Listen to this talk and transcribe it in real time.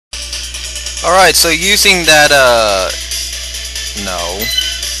Alright, so using that, no.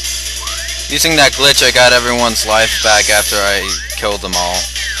 Using that glitch, I got everyone's life back after I killed them all.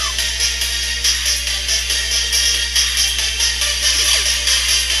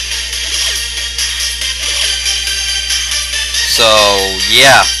 So,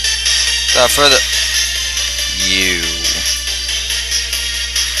 yeah. Without further... You.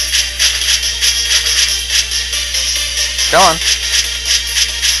 Come on.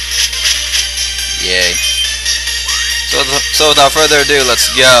 Yay. So without further ado, let's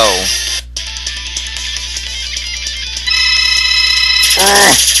go.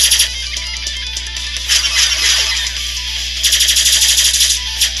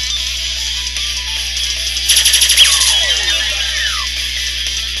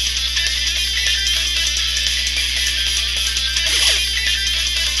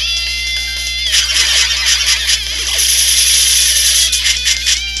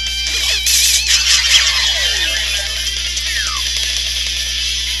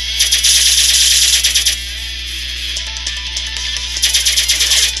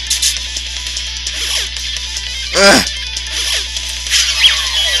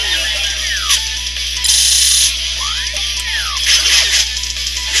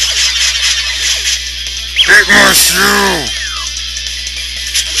 Take my shoe!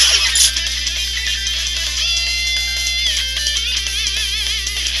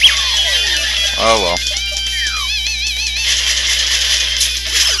 Oh well.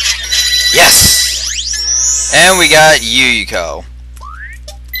 Yes! And we got Yukari.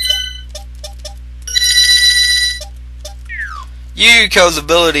 Yukari's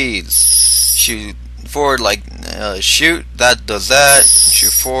abilities. Shoot forward like shoot, that does that.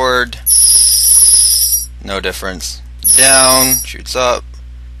 Shoot forward. No difference. Down, shoots up,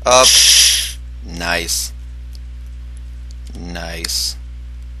 up. Nice. Nice.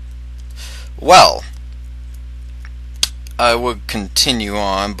 Well, I would continue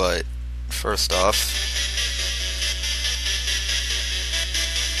on, but first off,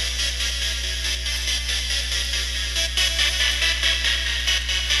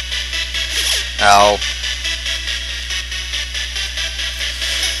 ow.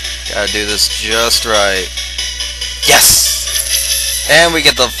 Gotta do this just right. Yes! And we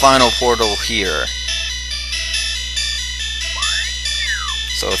get the final portal here.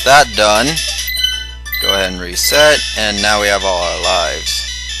 So with that done, go ahead and reset, and now we have all our lives.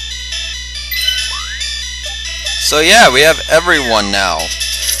 So yeah, we have everyone now.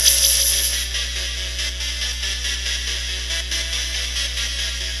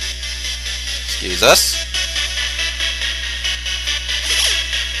 Excuse us.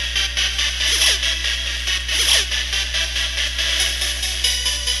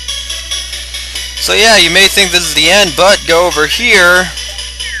 So yeah, you may think this is the end, but go over here,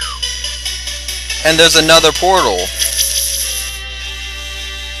 and there's another portal.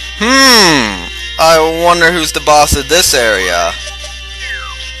 I wonder who's the boss of this area.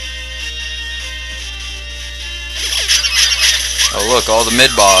 Oh look, all the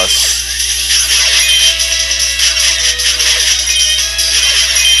mid-boss.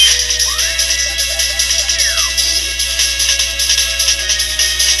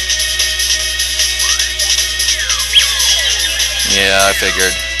 Yeah, I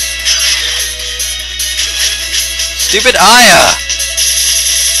figured. Stupid Aya!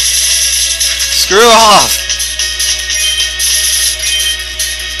 Screw off!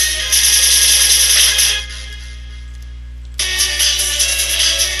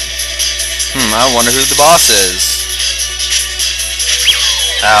 I wonder who the boss is.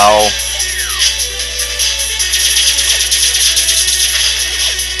 Ow.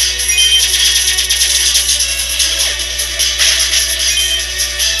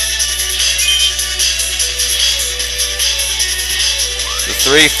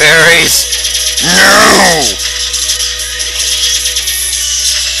 Three fairies? No!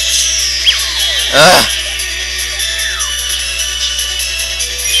 Ugh.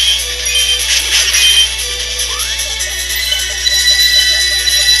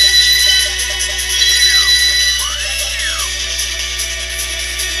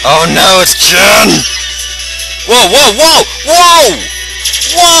 Oh no, it's Jen! Whoa, whoa, whoa! Whoa!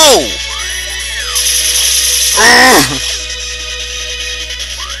 Whoa! Ugh.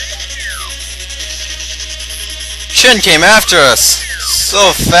 Shen came after us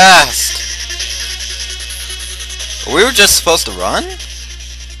so fast. We were just supposed to run?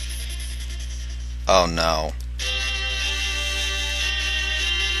 Oh no.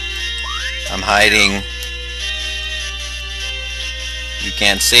 I'm hiding. You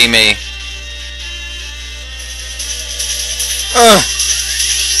can't see me.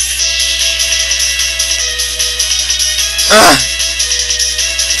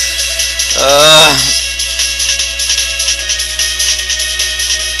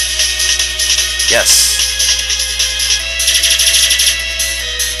 Yes.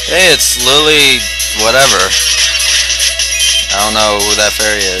 Hey, it's Lily whatever. I don't know who that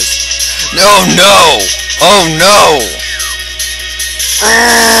fairy is. No, no! Oh no!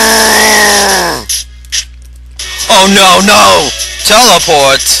 Oh no, no!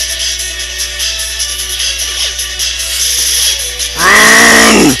 Teleport!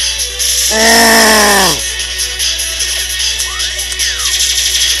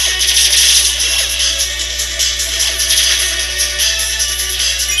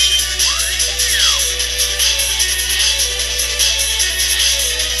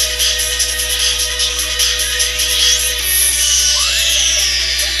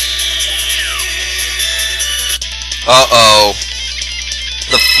 Uh-oh.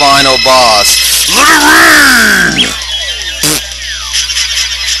 The final boss. Let it rain!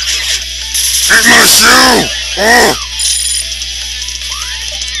 Eat my shoe! Oh.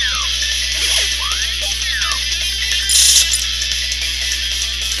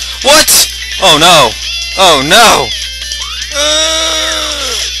 What? Oh no! Oh no!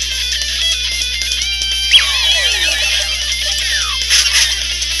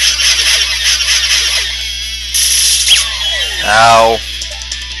 Ow.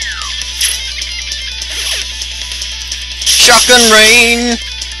 Shotgun rain!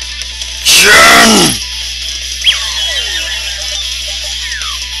 Shen!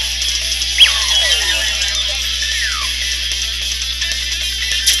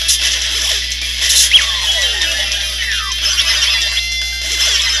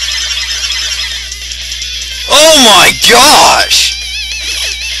 Oh my gosh!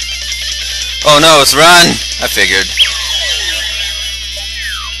 Oh no, it's run! I figured.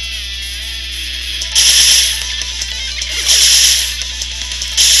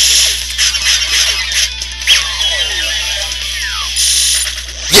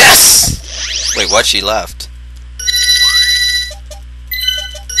 Yes! Wait, what? She left.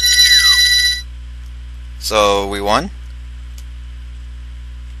 So, we won?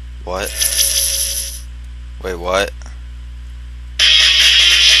 What? Wait, what?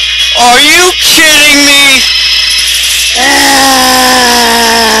 Are you kidding me?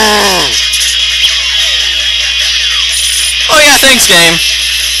 Oh yeah, thanks game.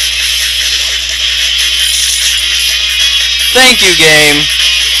 Thank you game.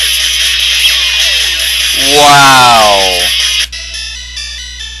 Wow.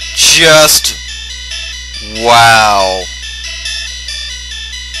 Just wow.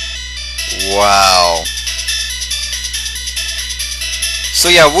 Wow. So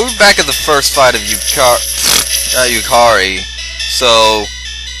yeah, we're back at the first fight of Yukari. So,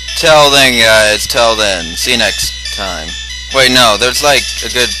 till then guys, till then. See you next time. Wait, no, there's like a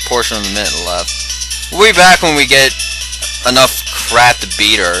good portion of a minute left. We'll be back when we get enough crap to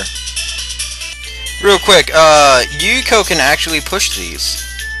beat her. Real quick, Yuko can actually push these.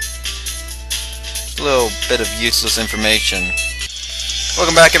 Just a little bit of useless information.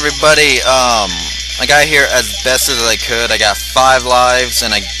 Welcome back everybody. I got here as best as I could. I got 5 lives,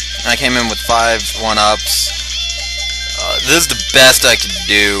 and I came in with 5 1-ups. This is the best I could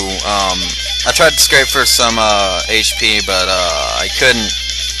do. I tried to scrape for some HP, but I couldn't.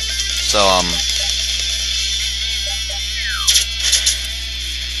 So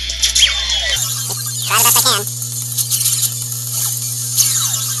try the best I can.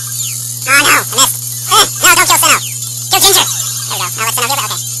 Oh no, I missed. No, don't kill Sinnoh. Kill Ginger. There we go. Now let Sinnoh heal, but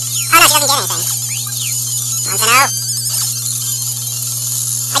okay. Oh no, she doesn't get anything. Come on, Sinnoh.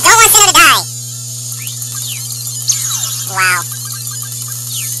 I don't want Sinnoh to die. Wow.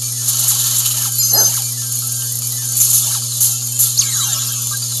 Ooh.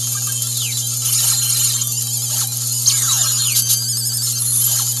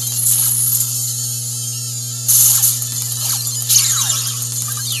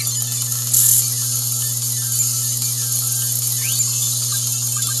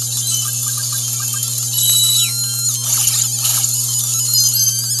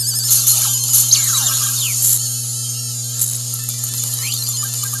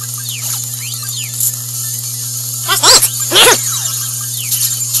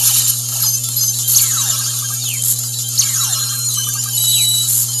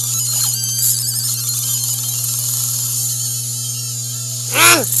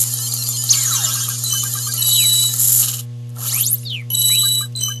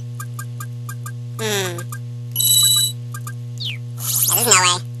 Yeah, there's no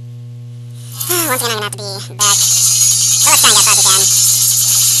way. Once again, I'm gonna have to be back. But let's try and get first again.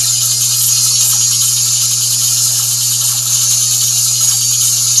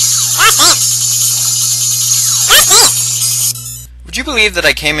 you believe that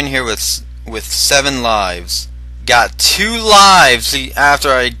I came in here with 7 lives, got 2 lives after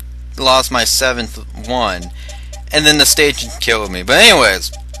I lost my 7th one, and then the stage killed me. But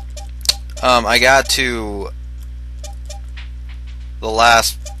anyways, I got to the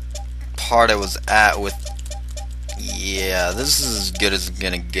last part I was at with. Yeah, this is as good as it's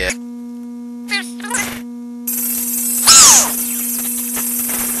gonna get.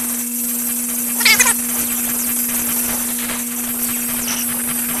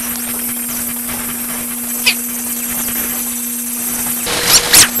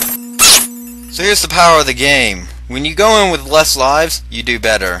 So here's the power of the game. When you go in with less lives, you do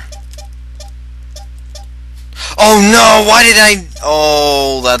better. Oh no! Why did I...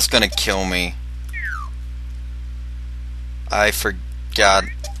 Oh, that's gonna kill me. I forgot.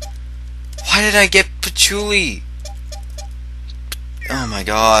 Why did I get patchouli? Oh my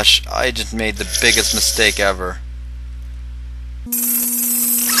gosh, I just made the biggest mistake ever.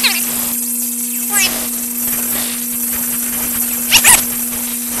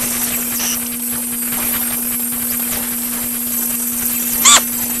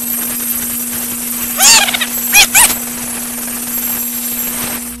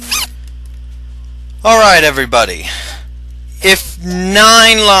 Alright, everybody. If 9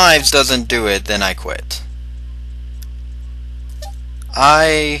 lives doesn't do it, then I quit.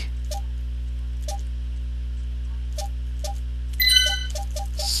 Let's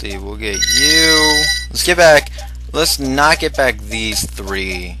see, we'll get you. Let's get back. Let's not get back these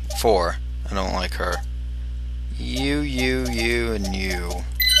 4. I don't like her. You, and you.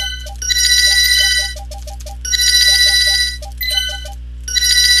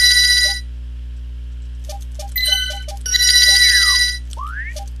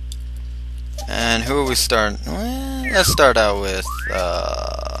 And who are we starting? Well, let's start out with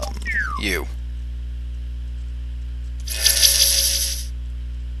you.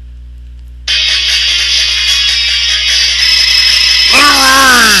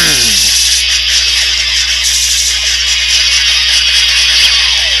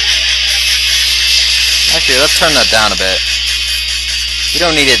 Actually, let's turn that down a bit. We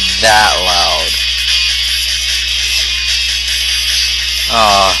don't need it that loud.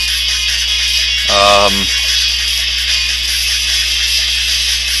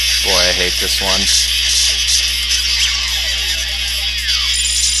 Boy, I hate this one.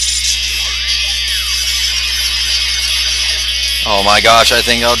 Oh my gosh, I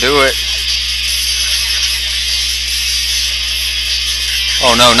think I'll do it.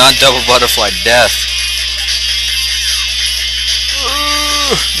 Oh no, not double butterfly death.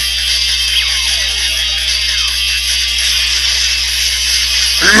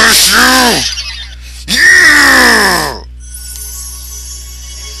 I miss you! Yeah!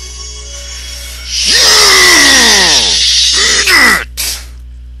 Yeah! Eat it!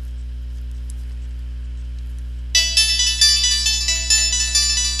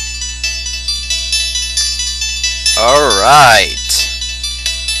 Alright.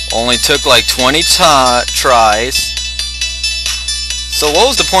 Only took like 20 tries. So what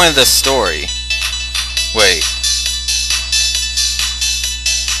was the point of this story? Wait.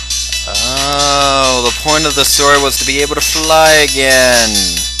 Oh, the point of the story was to be able to fly again.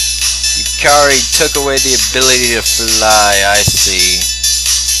 Yukari took away the ability to fly, I see.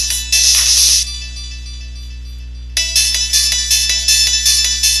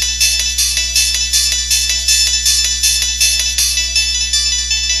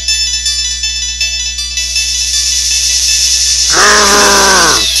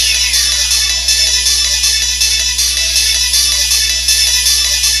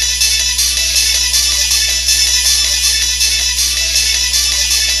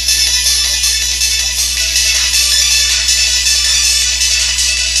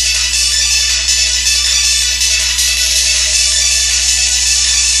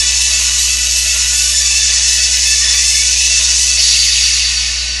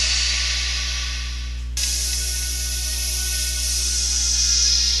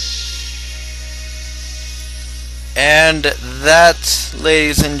 And that,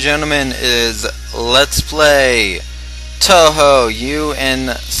 ladies and gentlemen, is Let's Play Touhou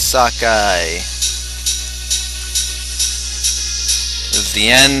Yuuen Sekai. This is the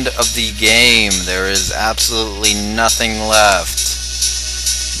end of the game. There is absolutely nothing left.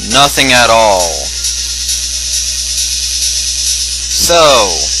 Nothing at all.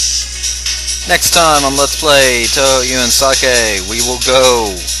 So, next time on Let's Play Touhou Yuuen Sekai, we will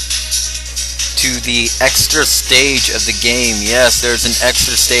go to the extra stage of the game. Yes, there's an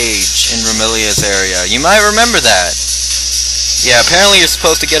extra stage in Remilia's area. You might remember that. Yeah, apparently you're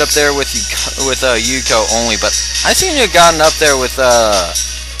supposed to get up there with Yuko only, but I seem to have gotten up there with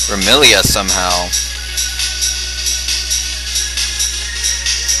Remilia somehow.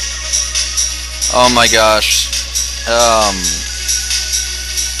 Oh my gosh.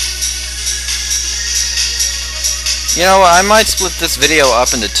 You know what, I might split this video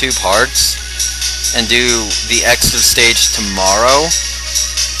up into 2 parts and do the extra stage tomorrow.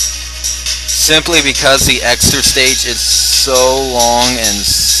 Simply because the extra stage is so long and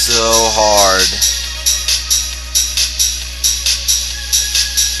so hard.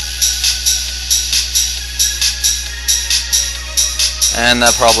 And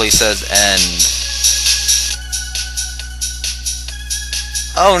that probably says end.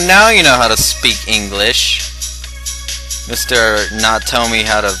 Oh, now you know how to speak English. Mr. Not tell me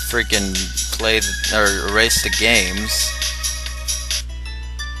how to freaking play or erase the games.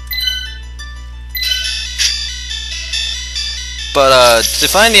 But to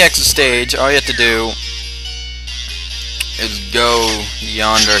find the exit stage, all you have to do is go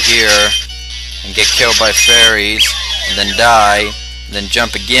yonder here and get killed by fairies, and then die, and then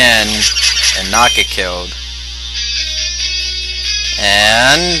jump again and not get killed.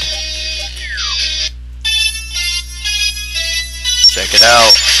 And check it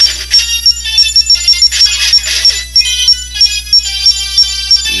out.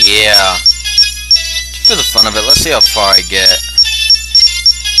 Yeah. Just for the fun of it, let's see how far I get.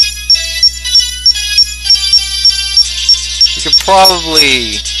 You could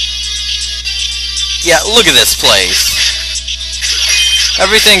probably... Yeah, look at this place.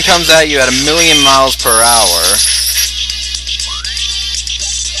 Everything comes at you at 1,000,000 miles per hour.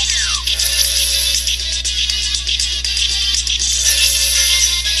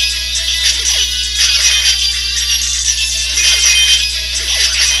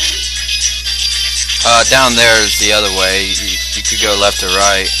 Down there is the other way. You could go left or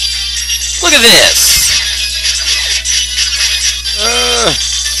right. Look at this!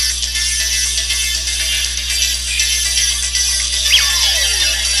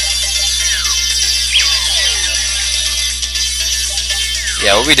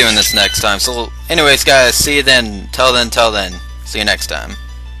 Yeah, we'll be doing this next time. So, anyways, guys, see you then. Till then. See you next time.